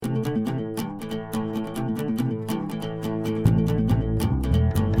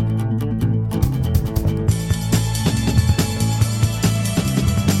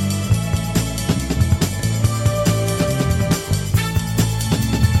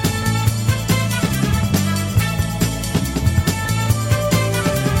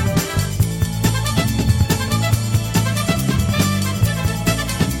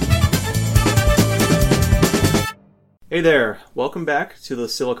Hey there, welcome back to the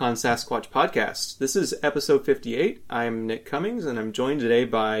Silicon Sasquatch podcast. This is episode 58. I'm Nick Cummings, and I'm joined today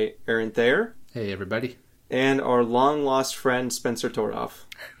by Aaron Thayer. Hey, everybody. And our long-lost friend, Spencer Tordoff.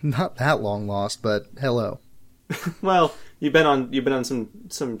 Not that long lost, but hello. Well, you've been on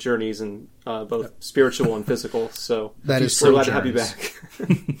some journeys, and both spiritual and physical, so that is we're glad to have you back.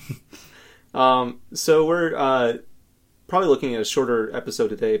 So we're probably looking at a shorter episode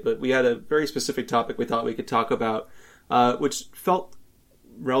today, but we had a very specific topic we thought we could talk about, which felt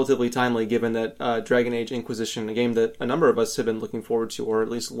relatively timely given that Dragon Age Inquisition, a game that a number of us have been looking forward to, or at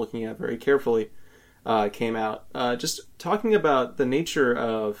least looking at very carefully, came out. Just talking about the nature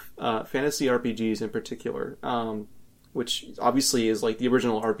of fantasy RPGs in particular, which obviously is like the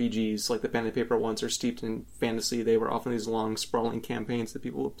original RPGs, like the pen and paper ones, are steeped in fantasy. They were often these long, sprawling campaigns that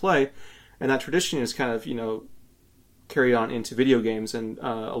people would play, and that tradition is kind of, carried on into video games, and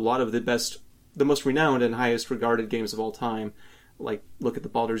a lot of the most renowned and highest regarded games of all time, like look at the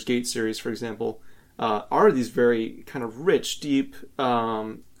Baldur's Gate series, for example, are these very kind of rich, deep,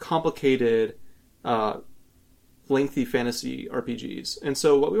 complicated, lengthy fantasy RPGs. And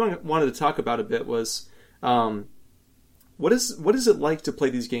so what we wanted to talk about a bit was what is it like to play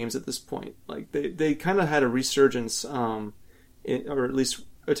these games at this point? Like they kind of had a resurgence, or at least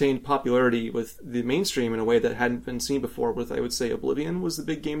attained popularity with the mainstream in a way that hadn't been seen before. With, I would say, Oblivion was the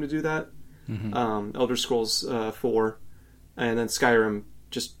big game to do that. Mm-hmm. Elder Scrolls 4, and then Skyrim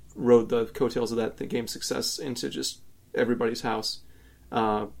just rode the coattails of the game's success into just everybody's house,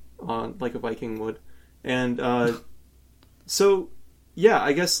 on like a Viking would. And so, yeah,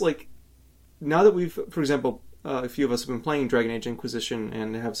 I guess like now that we've, for example, a few of us have been playing Dragon Age Inquisition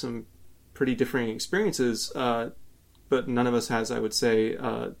and have some pretty differing experiences, but none of us has, I would say,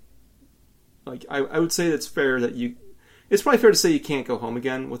 I would say it's fair that it's probably fair to say you can't go home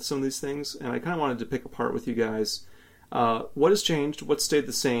again with some of these things, and I kind of wanted to pick apart with you guys what has changed, what stayed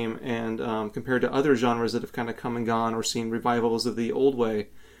the same, and compared to other genres that have kind of come and gone or seen revivals of the old way,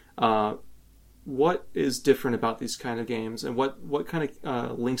 what is different about these kind of games, and what kind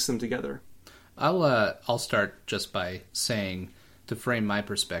of links them together? I'll start just by saying, to frame my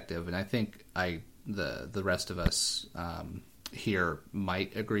perspective, and I think the rest of us here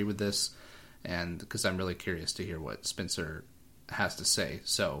might agree with this, and because I'm really curious to hear what Spencer has to say.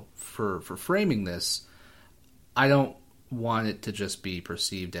 So for framing this, I don't want it to just be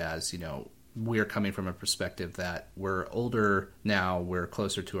perceived as, we're coming from a perspective that we're older now, we're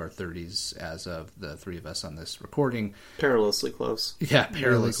closer to our 30s as of the three of us on this recording. Perilously close. Yeah,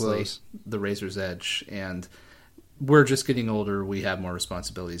 perilously really close. The razor's edge, and we're just getting older, we have more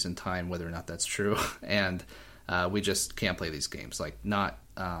responsibilities and time, whether or not that's true, and we just can't play these games. Like, not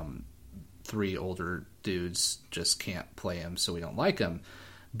three older dudes just can't play them, so we don't like them.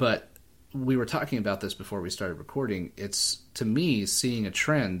 But we were talking about this before we started recording. It's, to me, seeing a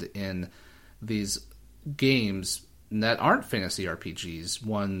trend in these games that aren't fantasy RPGs,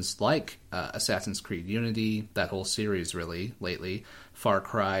 ones like Assassin's Creed Unity, that whole series really, lately, Far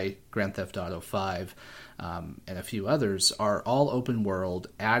Cry, Grand Theft Auto 5, and a few others, are all open world,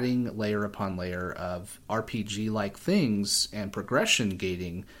 adding layer upon layer of RPG-like things and progression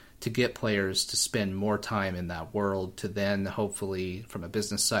gating to get players to spend more time in that world, to then hopefully, from a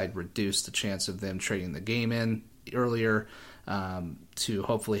business side, reduce the chance of them trading the game in earlier, to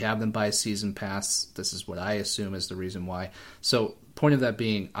hopefully have them buy a season pass. This is what I assume is the reason why. So, point of that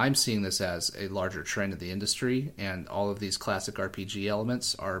being, I'm seeing this as a larger trend of the industry, and all of these classic RPG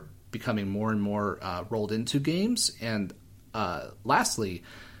elements are becoming more and more rolled into games. And lastly,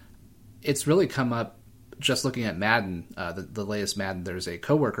 it's really come up just looking at Madden, the latest Madden. There's a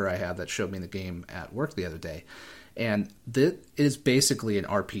coworker I have that showed me the game at work the other day, and it is basically an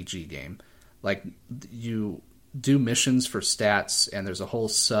RPG game. Like, you do missions for stats, and there's a whole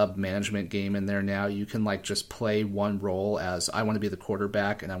sub-management game in there now. You can just play one role as, I want to be the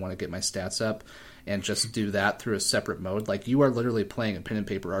quarterback and I want to get my stats up, and just do that through a separate mode. Like, you are literally playing a pen and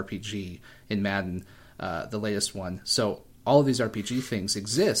paper RPG in Madden, the latest one. So all of these RPG things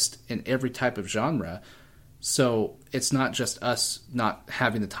exist in every type of genre. So it's not just us not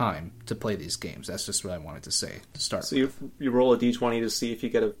having the time to play these games. That's just what I wanted to say to start. So you roll a d20 to see if you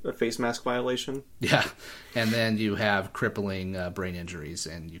get a face mask violation? Yeah, and then you have crippling brain injuries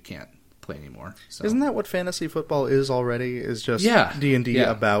and you can't play anymore. So. Isn't that what fantasy football is already? Is just D&D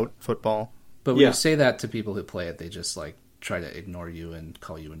about football? But when you say that to people who play it, they just try to ignore you and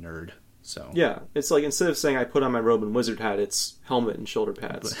call you a nerd. So yeah, it's like, instead of saying I put on my robe and wizard hat, it's helmet and shoulder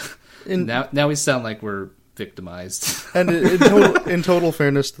pads. Now we sound like we're victimized. And in total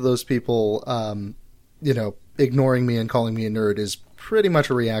fairness to those people, ignoring me and calling me a nerd is pretty much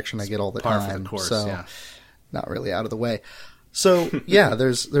a reaction I get all the time. Par for the course, so, yeah. not really out of the way. So yeah,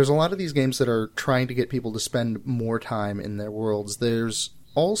 there's a lot of these games that are trying to get people to spend more time in their worlds. There's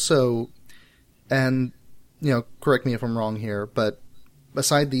also, and correct me if I'm wrong here, but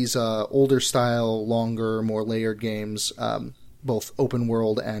beside these older style, longer, more layered games, both open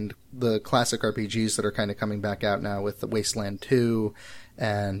world and the classic RPGs that are kind of coming back out now with the Wasteland 2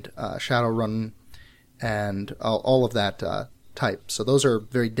 and Shadowrun and all of that type. So those are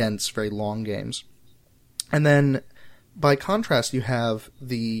very dense, very long games. And then by contrast, you have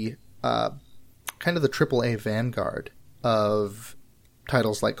the kind of the AAA vanguard of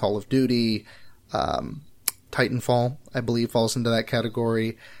titles like Call of Duty, Titanfall, I believe, falls into that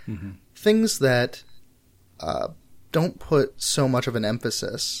category. Mm-hmm. Things that don't put so much of an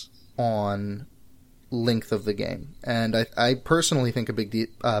emphasis on length of the game. And I personally think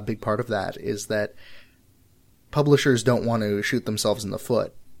a big part of that is that publishers don't want to shoot themselves in the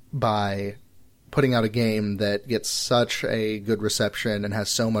foot by putting out a game that gets such a good reception and has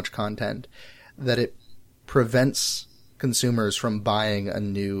so much content that it prevents consumers from buying a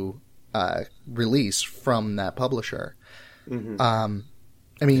new release from that publisher.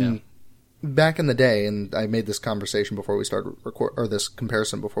 Mm-hmm. Back in the day, and I made this conversation before we started this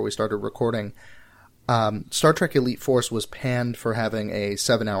comparison before we started recording, Star Trek Elite Force was panned for having a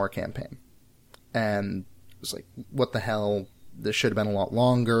 7-hour campaign. And it was like, what the hell? This should have been a lot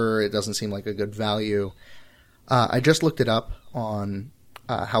longer. It doesn't seem like a good value. I just looked it up on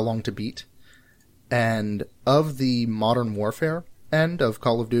How Long to Beat. And of the Modern Warfare end of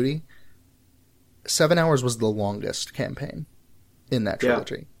Call of Duty, 7 hours was the longest campaign in that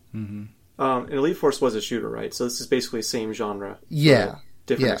trilogy. Yeah. Mm-hmm. And Elite Force was a shooter, right? So this is basically the same genre. Yeah.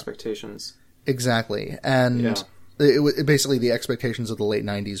 Different expectations. Exactly. And it basically the expectations of the late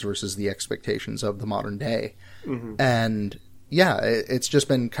 90s versus the expectations of the modern day. Mm-hmm. And yeah, it's just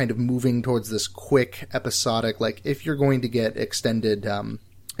been kind of moving towards this quick, episodic, like, if you're going to get extended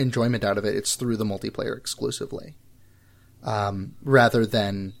enjoyment out of it, it's through the multiplayer exclusively. Rather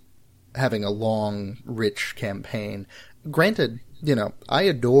than having a long, rich campaign. Granted, I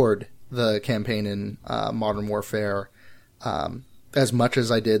adored the campaign in Modern Warfare as much as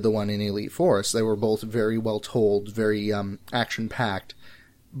I did the one in Elite Force. They were both very well told, very action-packed,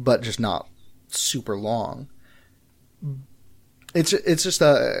 but just not super long. It's just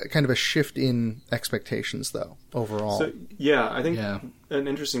a kind of a shift in expectations, though, overall. So, yeah, I think an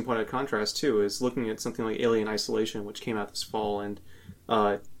interesting point of contrast, too, is looking at something like Alien Isolation, which came out this fall, and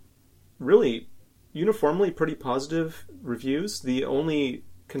really uniformly pretty positive reviews. The only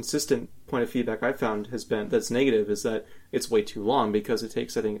consistent point of feedback I've found has been that's negative is that it's way too long because it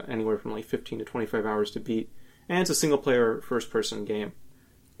takes, I think, anywhere from like 15 to 25 hours to beat, and it's a single-player first-person game.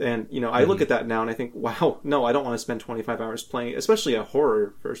 And, I look at that now and I think, wow, no, I don't want to spend 25 hours playing, especially a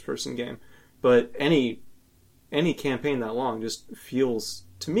horror first-person game. But any campaign that long just feels,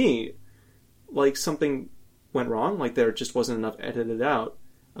 to me, like something went wrong, like there just wasn't enough edited out.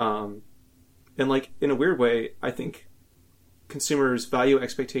 And, like, in a weird way, I think consumers' value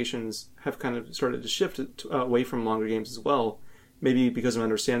expectations have kind of started to shift away from longer games as well, maybe because of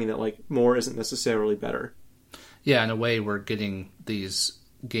understanding that, like, more isn't necessarily better. Yeah, in a way, we're getting these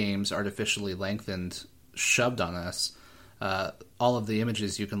games artificially lengthened shoved on us. All of the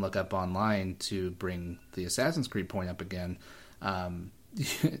images you can look up online to bring the Assassin's Creed point up again.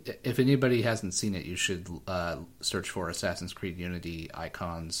 If anybody hasn't seen it, you should search for Assassin's Creed Unity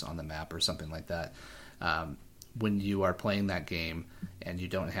icons on the map or something like that. When you are playing that game and you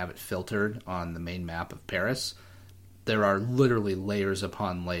don't have it filtered on the main map of Paris, there are literally layers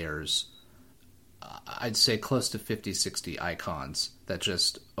upon layers. I'd say close to 50, 60 icons that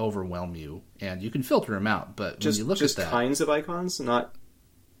just overwhelm you, and you can filter them out. But when you look at that, just kinds of icons, not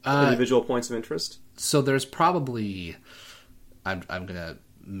individual points of interest. So there's probably, I'm going to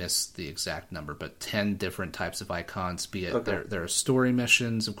miss the exact number, but 10 different types of icons. Be it there are story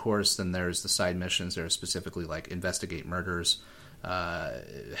missions, of course. Then there's the side missions. There are specifically like investigate murders,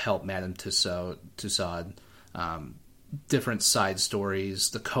 help Madame Tussaud. Different side stories,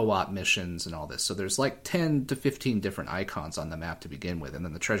 the co-op missions, and all this. So there's like 10 to 15 different icons on the map to begin with, and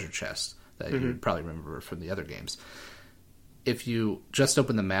then the treasure chest that you probably remember from the other games. If you just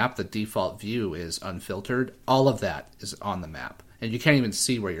open the map, the default view is unfiltered. All of that is on the map, and you can't even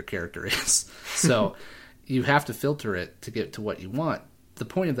see where your character is. So you have to filter it to get to what you want. The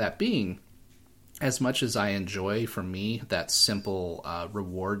point of that being, as much as I enjoy, for me, that simple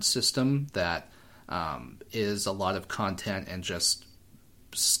reward system that is a lot of content and just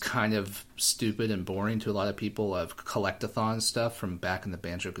kind of stupid and boring to a lot of people of collect-a-thon stuff from back in the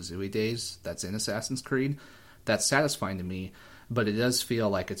Banjo-Kazooie days that's in Assassin's Creed. That's satisfying to me, but it does feel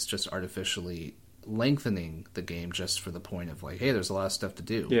like it's just artificially lengthening the game just for the point of like, hey, there's a lot of stuff to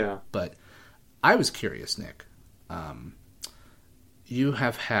do. Yeah. But I was curious, Nick. You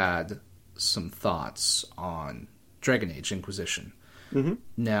have had some thoughts on Dragon Age Inquisition. Mm-hmm.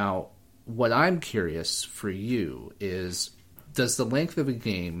 Now, what I'm curious for you is, does the length of a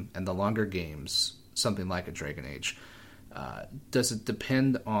game and the longer games, something like a Dragon Age, does it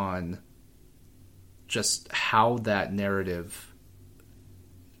depend on just how that narrative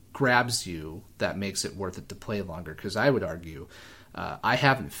grabs you that makes it worth it to play longer? Because I would argue, I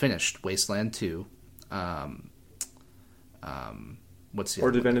haven't finished Wasteland 2. What's the Or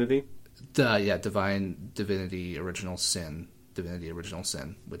other one? Divinity? Divinity Original Sin,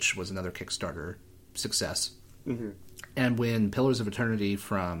 which was another Kickstarter success. Mm-hmm. And when Pillars of Eternity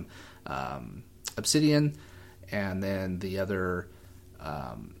from Obsidian, and then the other,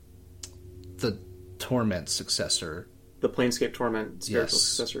 the Torment successor. The Planescape Torment spiritual Yes.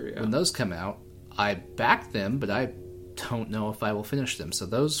 successor, yeah. When those come out, I backed them, but I don't know if I will finish them. So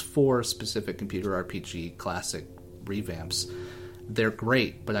those 4 specific computer RPG classic revamps, they're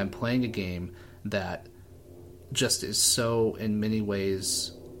great, but I'm playing a game that just is so, in many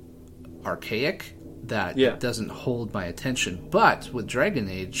ways, archaic that Yeah. it doesn't hold my attention. But with Dragon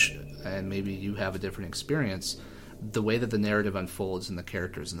Age, and maybe you have a different experience, the way that the narrative unfolds and the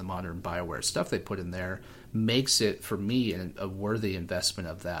characters and the modern BioWare stuff they put in there makes it, for me, a worthy investment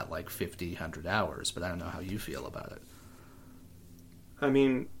of that, like 50, 100 hours. But I don't know how you feel about it. I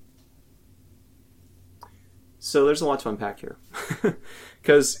mean, so there's a lot to unpack here.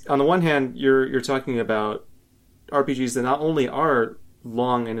 Because on the one hand, you're talking about RPGs that not only are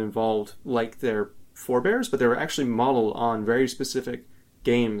long and involved like their forebears, but they were actually modeled on very specific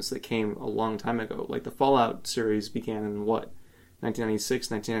games that came a long time ago. Like the Fallout series began in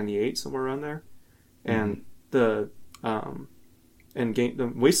 1996, 1998, somewhere around there, and the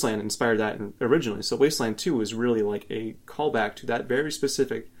Wasteland inspired that originally. So Wasteland 2 was really like a callback to that very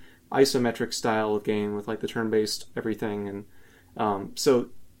specific isometric style of game with like the turn-based everything, and so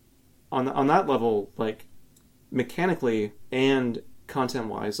on that level, like mechanically and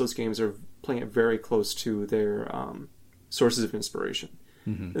content-wise, those games are playing it very close to their sources of inspiration.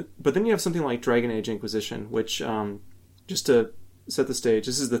 Mm-hmm. But then you have something like Dragon Age Inquisition, which, just to set the stage,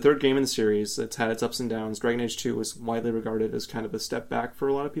 this is the 3rd game in the series that's had its ups and downs. Dragon Age 2 was widely regarded as kind of a step back for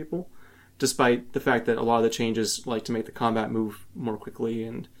a lot of people, despite the fact that a lot of the changes, like to make the combat move more quickly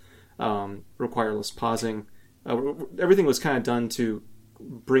and require less pausing, everything was kind of done to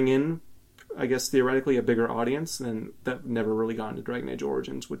bring in, I guess, theoretically a bigger audience, and that never really got into Dragon Age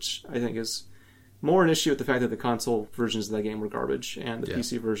Origins, which I think is more an issue with the fact that the console versions of that game were garbage, and the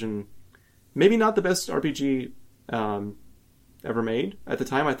PC version, maybe not the best RPG ever made. At the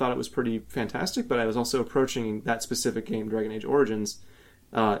time, I thought it was pretty fantastic, but I was also approaching that specific game, Dragon Age Origins,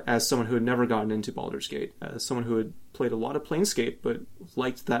 as someone who had never gotten into Baldur's Gate, as someone who had played a lot of Planescape, but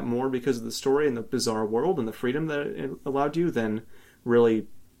liked that more because of the story and the bizarre world and the freedom that it allowed you than really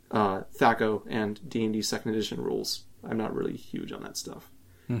THACO and D&D 2nd edition rules. I'm not really huge on that stuff.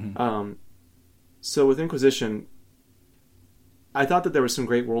 Mm-hmm. So with Inquisition, I thought that there was some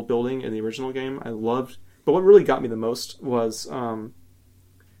great world building in the original game. I loved, but what really got me the most was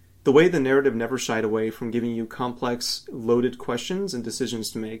the way the narrative never shied away from giving you complex, loaded questions and decisions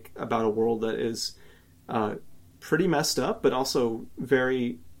to make about a world that is pretty messed up, but also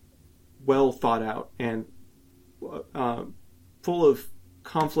very well thought out and full of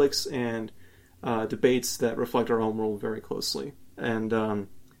conflicts and debates that reflect our own world very closely. And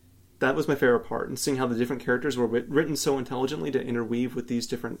that was my favorite part, and seeing how the different characters were written so intelligently to interweave with these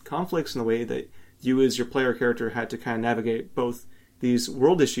different conflicts, and the way that you as your player character had to kind of navigate both these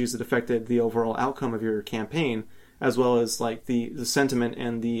world issues that affected the overall outcome of your campaign, as well as like the sentiment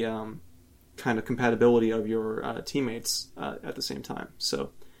and the kind of compatibility of your teammates at the same time. So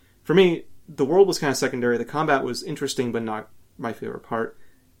for me, the world was kind of secondary. The combat was interesting, but not my favorite part.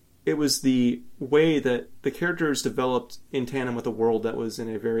 It was the way that the characters developed in tandem with a world that was in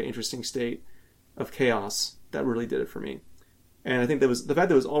a very interesting state of chaos that really did it for me. And I think that was the fact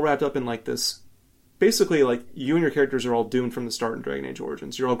that it was all wrapped up in like this, basically like you and your characters are all doomed from the start in Dragon Age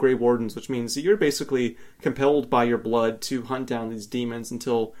Origins. You're all Grey Wardens, which means that you're basically compelled by your blood to hunt down these demons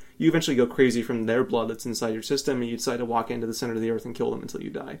until you eventually go crazy from their blood that's inside your system, and you decide to walk into the center of the earth and kill them until you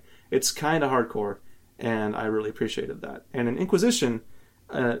die. It's kind of hardcore, and I really appreciated that. And in Inquisition,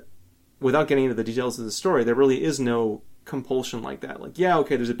 without getting into the details of the story, there really is no compulsion like that. Like, yeah,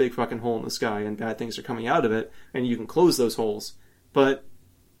 okay, there's a big fucking hole in the sky and bad things are coming out of it, and you can close those holes. But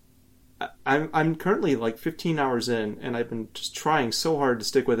I'm currently like 15 hours in, and I've been just trying so hard to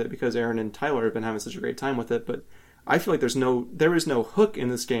stick with it because Aaron and Tyler have been having such a great time with it. But I feel like there is no hook in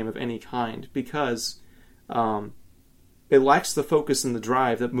this game of any kind because it lacks the focus and the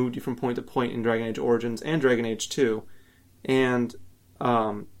drive that moved you from point to point in Dragon Age Origins and Dragon Age 2. And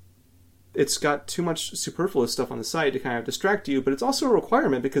it's got too much superfluous stuff on the side to kind of distract you, but it's also a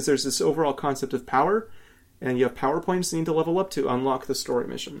requirement because there's this overall concept of power, and you have power points you need to level up to unlock the story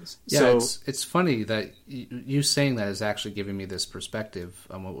missions. Yeah, so, it's funny that you saying that is actually giving me this perspective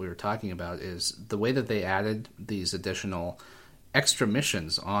on what we were talking about, is the way that they added these additional extra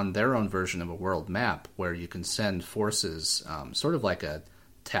missions on their own version of a world map where you can send forces, sort of like a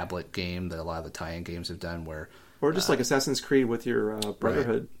tablet game that a lot of the tie-in games have done, where or just like Assassin's Creed with your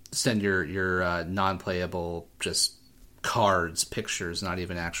Brotherhood. Right. Send your non-playable just cards, pictures, not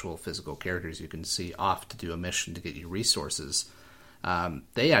even actual physical characters you can see off to do a mission to get you resources.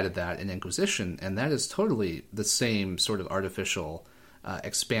 They added that in Inquisition, and that is totally the same sort of artificial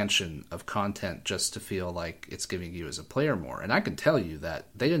expansion of content just to feel like it's giving you as a player more. And I can tell you that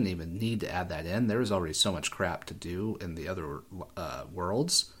they didn't even need to add that in. There was already so much crap to do in the other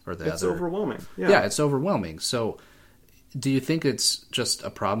worlds. It's overwhelming. Yeah, it's overwhelming. So do you think it's just a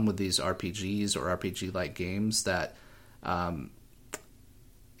problem with these RPGs or RPG-like games that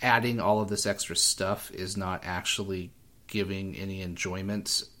adding all of this extra stuff is not actually giving any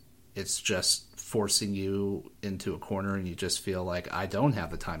enjoyment? It's just forcing you into a corner and you just feel like, I don't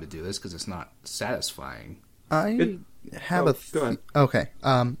have the time to do this because it's not satisfying. I have a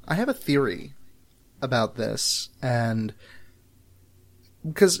theory about this, and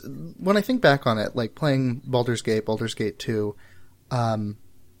because when I think back on it, like playing Baldur's Gate 2,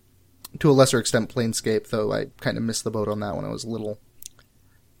 to a lesser extent Planescape, though I kind of missed the boat on that when I was little.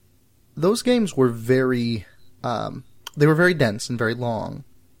 Those games were very very dense and very long,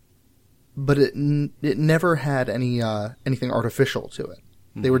 but it never had anything artificial to it.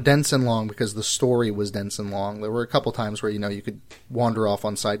 Mm-hmm. They were dense and long because the story was dense and long. There were a couple times where you could wander off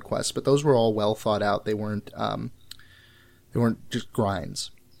on side quests, but those were all well thought out. They weren't just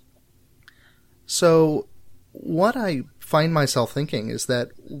grinds. So what I find myself thinking is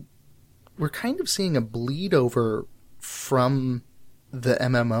that we're kind of seeing a bleed over from the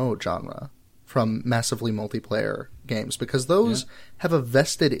MMO genre, from massively multiplayer games, because those have a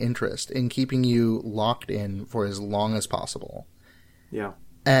vested interest in keeping you locked in for as long as possible. Yeah.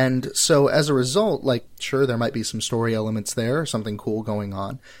 And so as a result, like, sure, there might be some story elements there, something cool going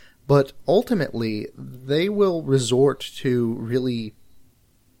on, but ultimately they will resort to really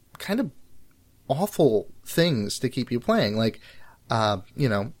kind of awful things to keep you playing. Like,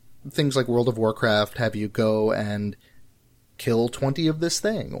 things like World of Warcraft have you go and kill 20 of this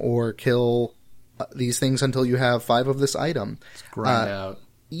thing, or kill these things until you have 5 of this item. It's grind out.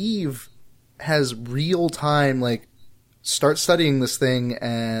 EVE has real time, like, start studying this thing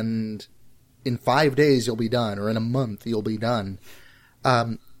and in 5 days you'll be done, or in a month you'll be done.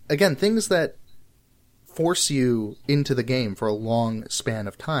 Again, things that force you into the game for a long span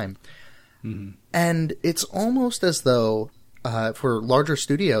of time. Mm-hmm. And it's almost as though, for larger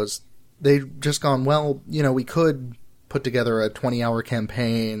studios, they've just gone, well, we could put together a 20-hour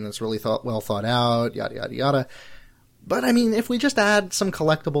campaign that's really well thought out, yada, yada, yada. But, I mean, if we just add some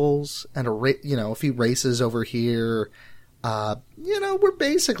collectibles and a few races over here, we're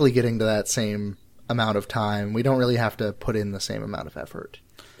basically getting to that same amount of time. We don't really have to put in the same amount of effort.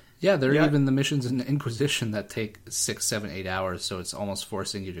 Yeah, there are even the missions in Inquisition that take 6, 7, 8 hours, so it's almost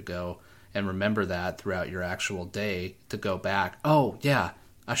forcing you to go and remember that throughout your actual day to go back. Oh, yeah,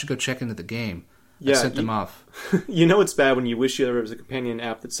 I should go check into the game. I sent them off. It's bad when you wish there was a companion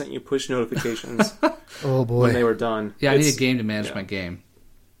app that sent you push notifications. Oh boy, when they were done. Yeah, I need a game to manage my game.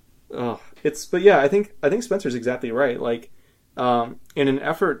 I think Spencer's exactly right. Like, in an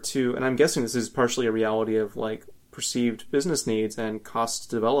effort to, and I'm guessing this is partially a reality of like perceived business needs and costs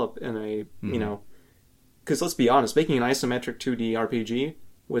to develop in a because let's be honest, making an isometric 2D RPG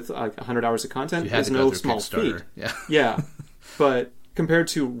with like 100 hours of content is no small feat. Yeah, but compared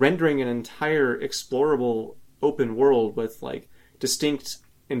to rendering an entire explorable open world with like distinct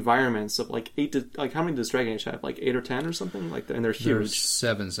environments of like 8 to like, how many does Dragon Age have? Like 8 or 10 or something like that, and they're huge. There's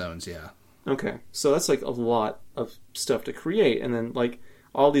 7 zones, yeah. Okay, so that's like a lot of stuff to create, and then like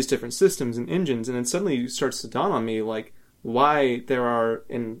all these different systems and engines, and then suddenly it starts to dawn on me like why there are,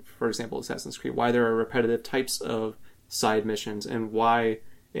 in for example Assassin's Creed, why there are repetitive types of side missions, and why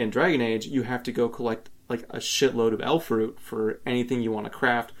in Dragon Age you have to go collect like a shitload of elf fruit for anything you want to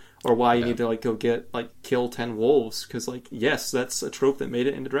craft, or why you need to like go get like kill 10 wolves, because like yes, that's a trope that made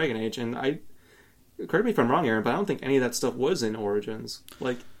it into Dragon Age, and correct me if I'm wrong, Aaron, but I don't think any of that stuff was in Origins.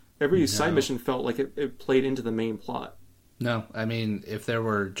 Like every side mission felt like it played into the main plot. No, I mean if there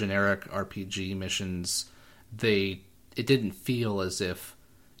were generic RPG missions it didn't feel as if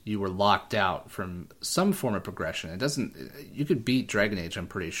you were locked out from some form of progression. You could beat Dragon Age, I'm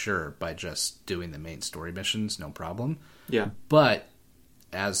pretty sure, by just doing the main story missions, no problem. Yeah. But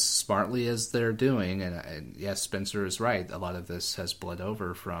as smartly as they're doing, and yes, Spencer is right, a lot of this has bled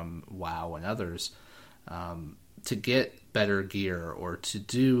over from WoW and others, to get better gear or to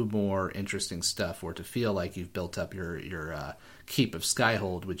do more interesting stuff or to feel like you've built up your keep of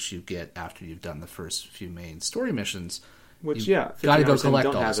Skyhold, which you get after you've done the first few main story missions. Which, got to go collect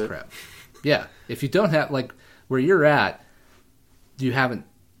all this crap. Yeah. If you don't have, like, where you're at, you haven't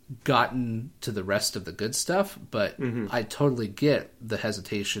gotten to the rest of the good stuff, but I totally get the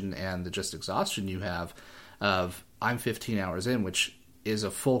hesitation and the just exhaustion you have of, I'm 15 hours in, which is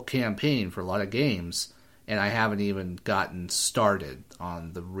a full campaign for a lot of games, and I haven't even gotten started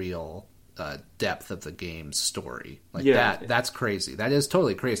on the real depth of the game's story. Like, that's crazy. That is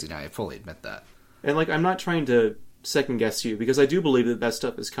totally crazy. Now, I fully admit that. And, like, I'm not trying to second guess you, because I do believe that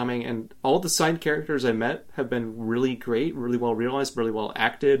stuff is coming, and all the side characters I met have been really great, really well realized, really well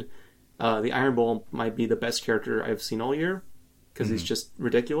acted. The Iron Bull might be the best character I've seen all year, because he's just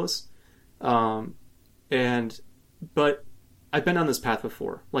ridiculous. But I've been on this path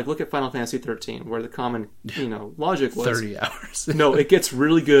before. Like, look at Final Fantasy 13, where the common, logic was 30 hours. No, it gets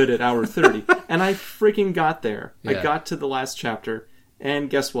really good at hour 30. And I freaking got there. Yeah. I got to the last chapter, and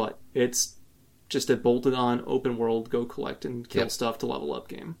guess what? It's just a bolted on open world, go collect and kill stuff to level up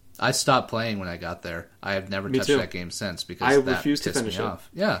game. I stopped playing when I got there. I have never touched that game since because I refused to finish it. Off.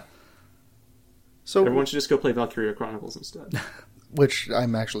 Yeah. So everyone should just go play Valkyria Chronicles instead. Which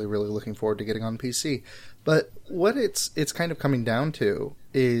I'm actually really looking forward to getting on PC. But what it's kind of coming down to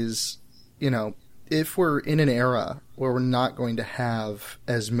is, if we're in an era where we're not going to have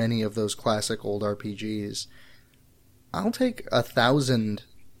as many of those classic old RPGs, I'll take 1,000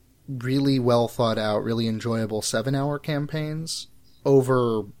 really well thought out, really enjoyable 7-hour campaigns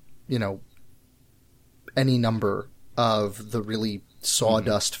over, any number of the really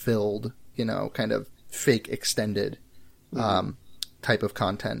sawdust filled, kind of fake extended type of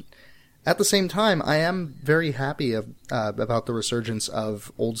content. At the same time, I am very happy about the resurgence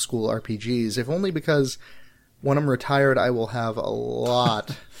of old school RPGs, if only because when I'm retired, I will have a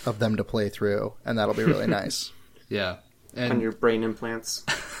lot of them to play through, and that'll be really nice. Yeah. And on your brain implants.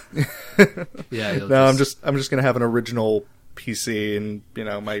 Yeah. No, I'm just gonna have an original PC, and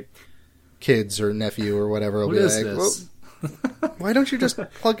my kids or nephew or whatever will be like, this? Well, why don't you just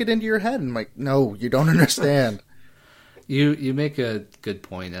plug it into your head? And I'm like, no, you don't understand. You make a good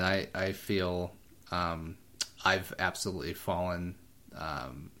point, and I feel I've absolutely fallen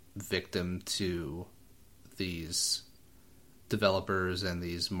victim to these developers and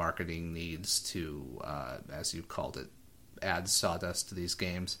these marketing needs to, as you called it, add sawdust to these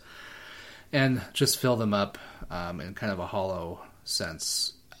games and just fill them up in kind of a hollow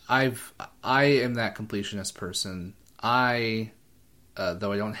sense. I am that completionist person.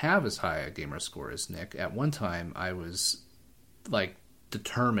 Though I don't have as high a gamer score as Nick, at one time I was like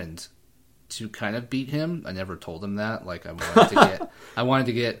determined to kind of beat him. I never told him that. Like I wanted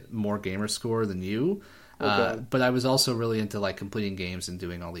to get more gamer score than you. But I was also really into like completing games and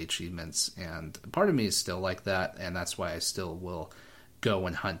doing all the achievements, and part of me is still like that, and that's why I still will go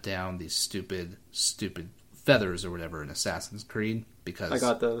and hunt down these stupid feathers or whatever in Assassin's Creed, because I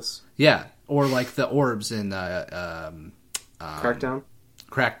got those. Yeah, or like the orbs in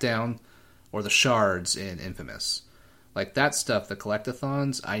Crackdown, or the shards in Infamous. Like that stuff, the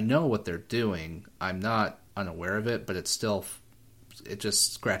collectathons, I know what they're doing. I'm not unaware of it, but it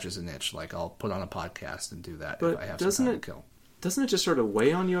just scratches an itch. Like I'll put on a podcast and do that if I have some time to kill. Doesn't it just sort of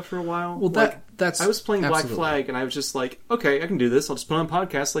weigh on you after a while? Well, that's I was playing absolutely. Black Flag, and I was just like, okay, I can do this. I'll just put on a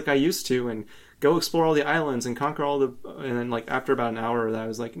podcast like I used to, and go explore all the islands and conquer all the. And then, like after about an hour of that, I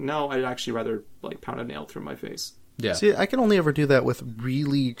was like, no, I'd actually rather like pound a nail through my face. Yeah. See, I can only ever do that with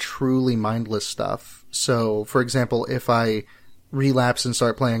really, truly mindless stuff. So, for example, if I relapse and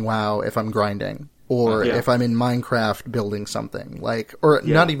start playing WoW, if I'm grinding, or if I'm in Minecraft building something,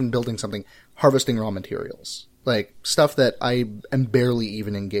 not even building something, harvesting raw materials. Like, stuff that I am barely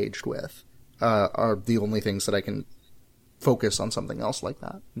even engaged with are the only things that I can focus on something else like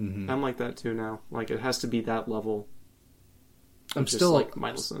that. Mm-hmm. I'm like that too now. Like, it has to be that level. I'm still like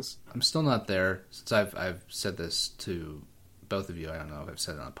mindlessness. I'm still not there, since I've said this to both of you. I don't know if I've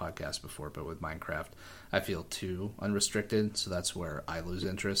said it on a podcast before, but with Minecraft, I feel too unrestricted, so that's where I lose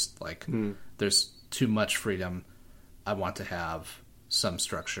interest. Like, there's too much freedom. I want to have some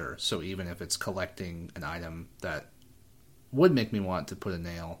structure, so even if it's collecting an item that would make me want to put a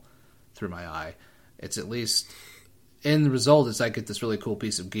nail through my eye, it's at least, in the result is I get this really cool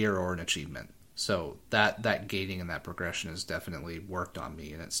piece of gear or an achievement. So that gating and that progression has definitely worked on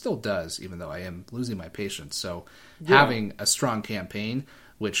me, and it still does, even though I am losing my patience. So having a strong campaign,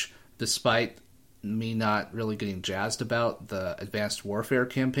 which despite me not really getting jazzed about the Advanced Warfare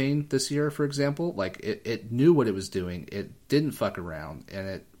campaign this year, for example, like it knew what it was doing. It didn't fuck around, and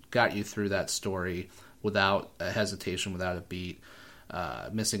it got you through that story without a hesitation, without a beat,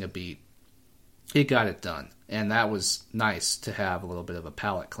 missing a beat. It got it done, and that was nice to have a little bit of a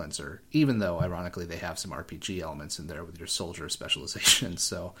palate cleanser, even though, ironically, they have some RPG elements in there with your soldier specialization.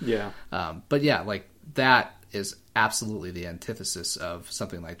 So, yeah. But yeah, like, that is absolutely the antithesis of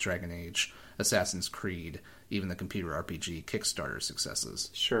something like Dragon Age, Assassin's Creed, even the computer RPG Kickstarter successes.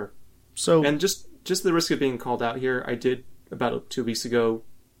 Sure. So, and just the risk of being called out here, I did, about 2 weeks ago,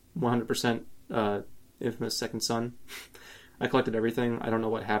 100% Infamous Second Son. I collected everything. I don't know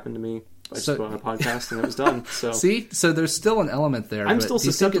what happened to me. I just put on a podcast and it was done. So see, so there's still an element there. I'm still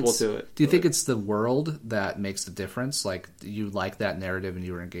susceptible to it. Do you think it's the world that makes the difference? Like, you like that narrative and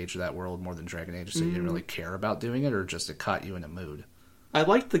you were engaged with that world more than Dragon Age, so you didn't really care about doing it, or just it caught you in a mood? I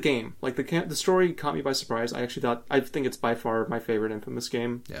liked the game. Like, the story caught me by surprise. I think it's by far my favorite Infamous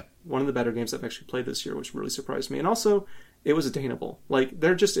game. Yeah. One of the better games I've actually played this year, which really surprised me. And also, it was attainable. Like,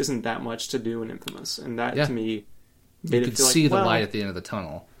 there just isn't that much to do in Infamous, and that to me made you it could feel see like, the light at the end of the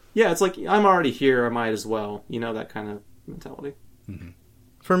tunnel. Yeah, it's like, I'm already here, I might as well. You know, that kind of mentality. Mm-hmm.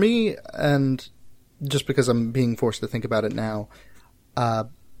 For me, and just because I'm being forced to think about it now,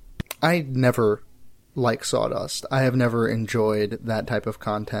 I never like Sawdust. I have never enjoyed that type of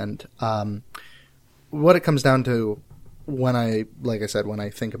content. What it comes down to, when I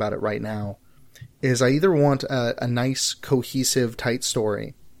think about it right now, is I either want a nice, cohesive, tight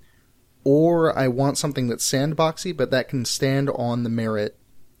story, or I want something that's sandboxy, but that can stand on the merit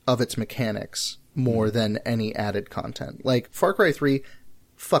of its mechanics more than any added content. Like, Far Cry 3,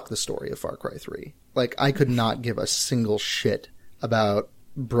 fuck the story of Far Cry 3. Like, I could not give a single shit about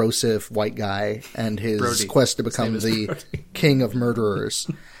Brosif, white guy, and his Brody. quest to become the Brody. king of murderers.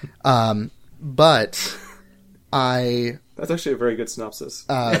 But That's actually a very good synopsis.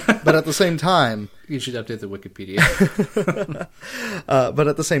 but at the same time, You should update the Wikipedia. but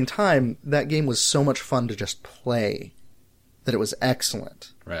at the same time, that game was so much fun to just play that it was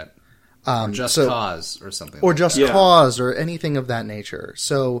excellent. Right. Or Just Cause or something. Or like Just that. Cause or anything of that nature.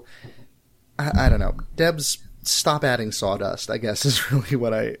 So, I don't know. Debs, stop adding Sawdust, I guess, is really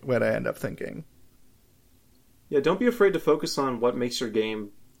what I end up thinking. Yeah, don't be afraid to focus on what makes your game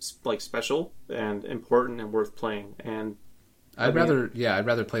like special and important and worth playing. And I'd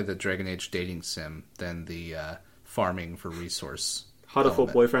rather play the Dragon Age dating sim than the farming for resource. How to Full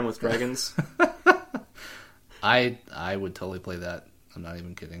element. Boyfriend with Dragons. I would totally play that. I'm not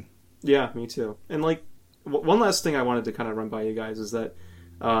even kidding. Yeah, me too. And like, one last thing I wanted to kind of run by you guys is that,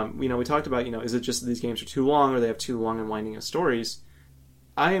 we talked about, is it just that these games are too long or they have too long and winding of stories?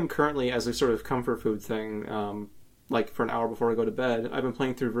 I am currently, as a sort of comfort food thing, like for an hour before I go to bed, I've been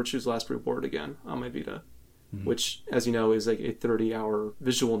playing through Virtue's Last Reward again on my Vita, which, as you know, is like a 30-hour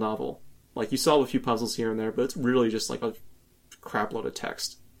visual novel. Like, you solve a few puzzles here and there, but it's really just like a crap load of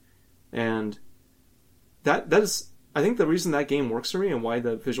text. And that is, I think, the reason that game works for me and why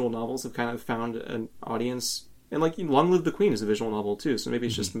the visual novels have kind of found an audience. And like, Long Live the Queen is a visual novel too, so maybe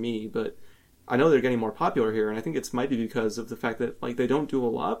it's just me, but I know they're getting more popular here, and I think it might be because of the fact that like they don't do a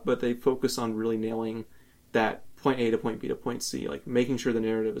lot, but they focus on really nailing that point A to point B to point C, like making sure the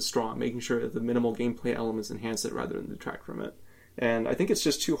narrative is strong, making sure that the minimal gameplay elements enhance it rather than detract from it. And I think it's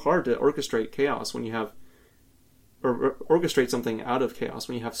just too hard to orchestrate chaos when you have, or orchestrate something out of chaos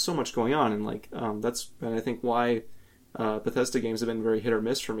when you have so much going on. And like, that's been, I think, why Bethesda games have been very hit or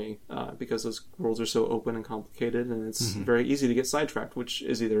miss for me, because those worlds are so open and complicated, and it's very easy to get sidetracked, which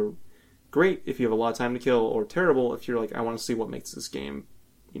is either great if you have a lot of time to kill, or terrible if you're like, I want to see what makes this game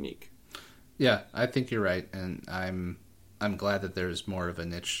unique. Yeah, I think you're right, and I'm glad that there's more of a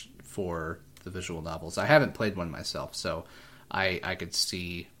niche for the visual novels. I haven't played one myself, so I could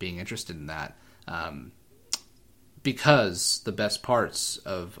see being interested in that. Because the best parts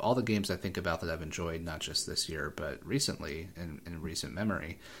of all the games I think about that I've enjoyed, not just this year, but recently, in recent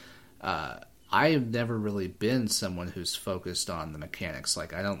memory, I have never really been someone who's focused on the mechanics.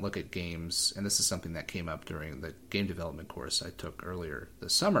 Like, I don't look at games, and this is something that came up during the game development course I took earlier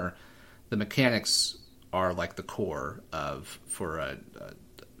this summer. The mechanics are like the core for a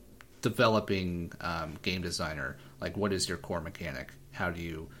developing game designer. Like, what is your core mechanic? How do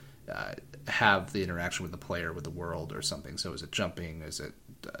you have the interaction with the player, with the world, or something? So is it jumping? Is it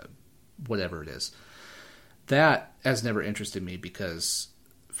whatever it is? That has never interested me because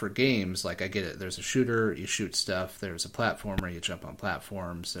for games, like I get it. There's a shooter, you shoot stuff. There's a platformer, you jump on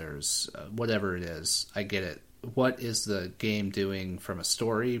platforms. There's whatever it is. I get it. What is the game doing from a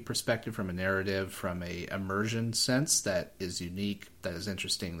story perspective, from a narrative, from a immersion sense that is unique, that is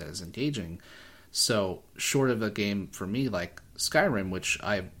interesting, that is engaging? So short of a game for me like Skyrim, which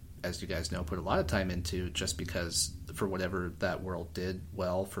I, as you guys know, put a lot of time into just because for whatever that world did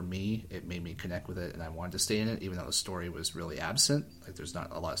well for me, it made me connect with it and I wanted to stay in it even though the story was really absent. Like there's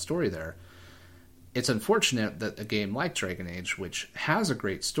not a lot of story there. It's unfortunate that a game like Dragon Age, which has a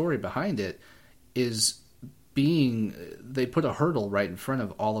great story behind it, they put a hurdle right in front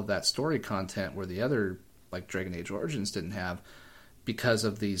of all of that story content where the other, like Dragon Age Origins, didn't have, because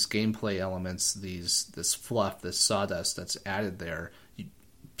of these gameplay elements, this fluff, this sawdust that's added there.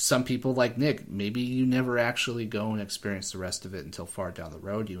 Some people, like Nick, maybe you never actually go and experience the rest of it until far down the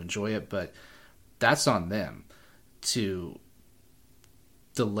road. You enjoy it, but that's on them to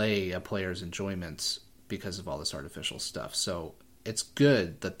delay a player's enjoyment because of all this artificial stuff. So it's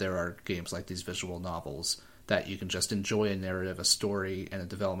good that there are games like these visual novels that you can just enjoy a narrative, a story, and a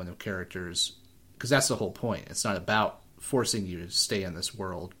development of characters, because that's the whole point. It's not about forcing you to stay in this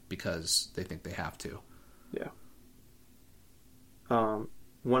world because they think they have to. Yeah.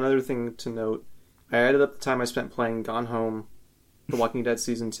 One other thing to note, I added up the time I spent playing Gone Home, The Walking Dead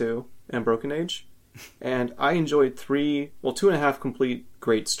Season 2, and Broken Age, and I enjoyed 2.5 complete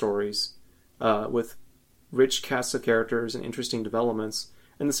great stories with rich casts of characters and interesting developments,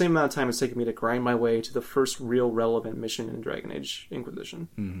 and the same amount of time it's taken me to grind my way to the first real relevant mission in Dragon Age Inquisition.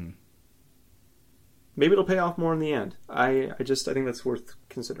 Mm-hmm. Maybe it'll pay off more in the end. I think that's worth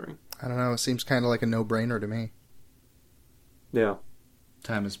considering. I don't know. It seems kind of like a no-brainer to me. Yeah.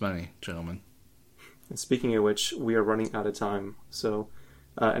 Time is money, gentlemen. And speaking of which, we are running out of time. So,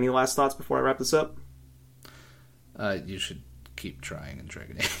 any last thoughts before I wrap this up? You should keep trying in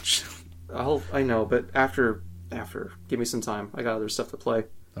Dragon Age. I know, but after, give me some time. I got other stuff to play.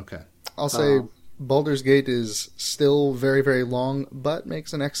 Okay. I'll say Baldur's Gate is still very, very long, but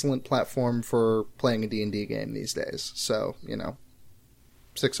makes an excellent platform for playing a D&D game these days. So,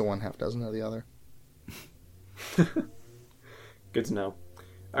 6 of one, half dozen of the other. Good to know.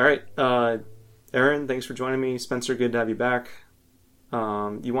 All right, Aaron, thanks for joining me. Spencer, good to have you back.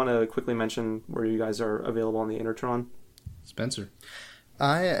 You want to quickly mention where you guys are available on the Intertron? Spencer.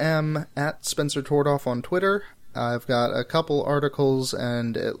 I am at Spencer Tordoff on Twitter. I've got a couple articles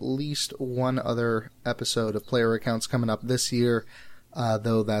and at least one other episode of Player Accounts coming up this year,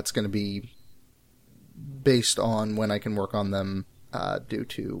 though that's going to be based on when I can work on them due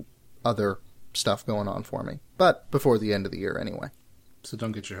to other stuff going on for me. But before the end of the year anyway. So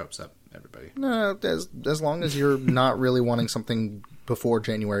don't get your hopes up, everybody. No, as long as you're not really wanting something before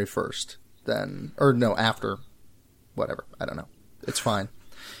January 1st, then... Or no, after. Whatever. I don't know. It's fine.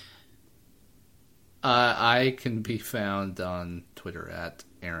 I can be found on Twitter at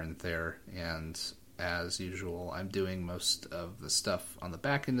Aaron Thayer, and as usual, I'm doing most of the stuff on the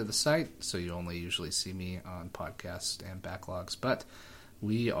back end of the site, so you only usually see me on podcasts and backlogs. But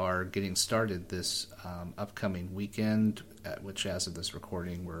we are getting started this upcoming weekend, which as of this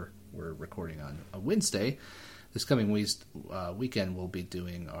recording, we're recording on a Wednesday. This coming weekend, we'll be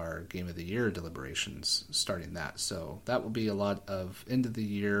doing our Game of the Year deliberations, starting that. So that will be a lot of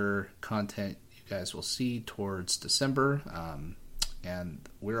end-of-the-year content you guys will see towards December, and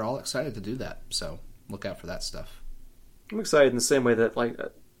we're all excited to do that. So look out for that stuff. I'm excited in the same way that like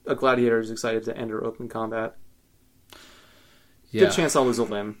a gladiator is excited to enter open combat. Yeah. Good chance I'll lose a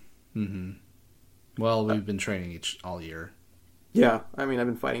limb. Mm-hmm. Well, we've been training all year. Yeah, I mean, I've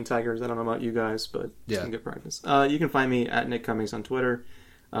been fighting tigers. I don't know about you guys, but it's been good practice. You can find me at Nick Cummings on Twitter,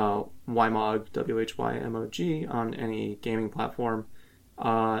 Whymog, WHYMOG, on any gaming platform.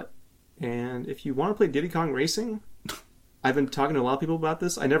 And if you want to play Diddy Kong Racing, I've been talking to a lot of people about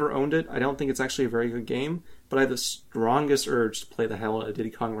this. I never owned it. I don't think it's actually a very good game, but I have the strongest urge to play the hell out of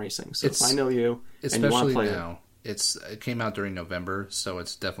Diddy Kong Racing. So if I know you and you want to play now, it came out during November, so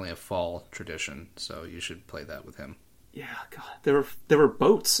it's definitely a fall tradition. So you should play that with him. Yeah, God, there were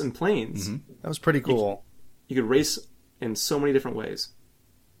boats and planes. Mm-hmm. That was pretty cool. You could race in so many different ways.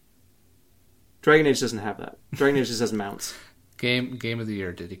 Dragon Age doesn't have that. Dragon Age just has mounts. Game of the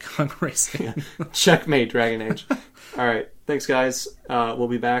Year, Diddy Kong Racing. Yeah. Checkmate, Dragon Age. All right, thanks, guys. We'll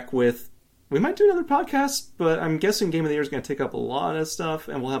be back with... We might do another podcast, but I'm guessing Game of the Year is going to take up a lot of stuff,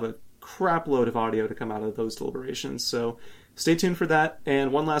 and we'll have a crap load of audio to come out of those deliberations. So stay tuned for that.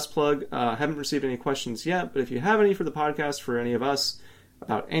 And one last plug. I haven't received any questions yet, but if you have any for the podcast, for any of us,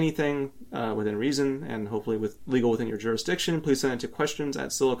 about anything within reason, and hopefully legal within your jurisdiction, please send it to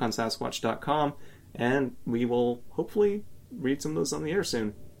questions@siliconsasquatch.com, and we will hopefully read some of those on the air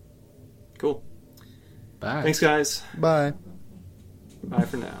soon. Cool. Bye. Thanks, guys. Bye. Bye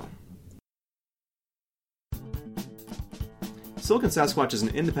for now. Silicon Sasquatch is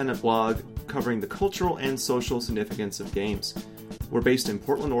an independent blog covering the cultural and social significance of games. We're based in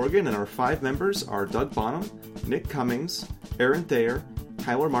Portland, Oregon, and our 5 members are Doug Bonham, Nick Cummings, Aaron Thayer,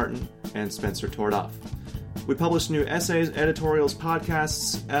 Tyler Martin, and Spencer Tordoff. We publish new essays, editorials,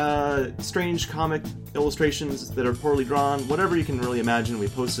 podcasts, strange comic illustrations that are poorly drawn, whatever you can really imagine. We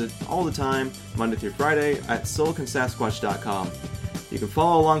post it all the time, Monday through Friday, at siliconsasquatch.com. You can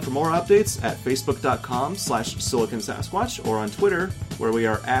follow along for more updates at facebook.com/siliconsasquatch or on Twitter, where we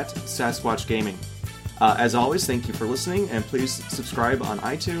are at Sasquatch Gaming. As always, thank you for listening, and please subscribe on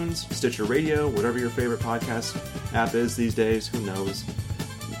iTunes, Stitcher Radio, whatever your favorite podcast app is these days. Who knows?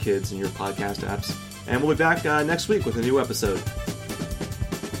 You kids and your podcast apps. And we'll be back next week with a new episode.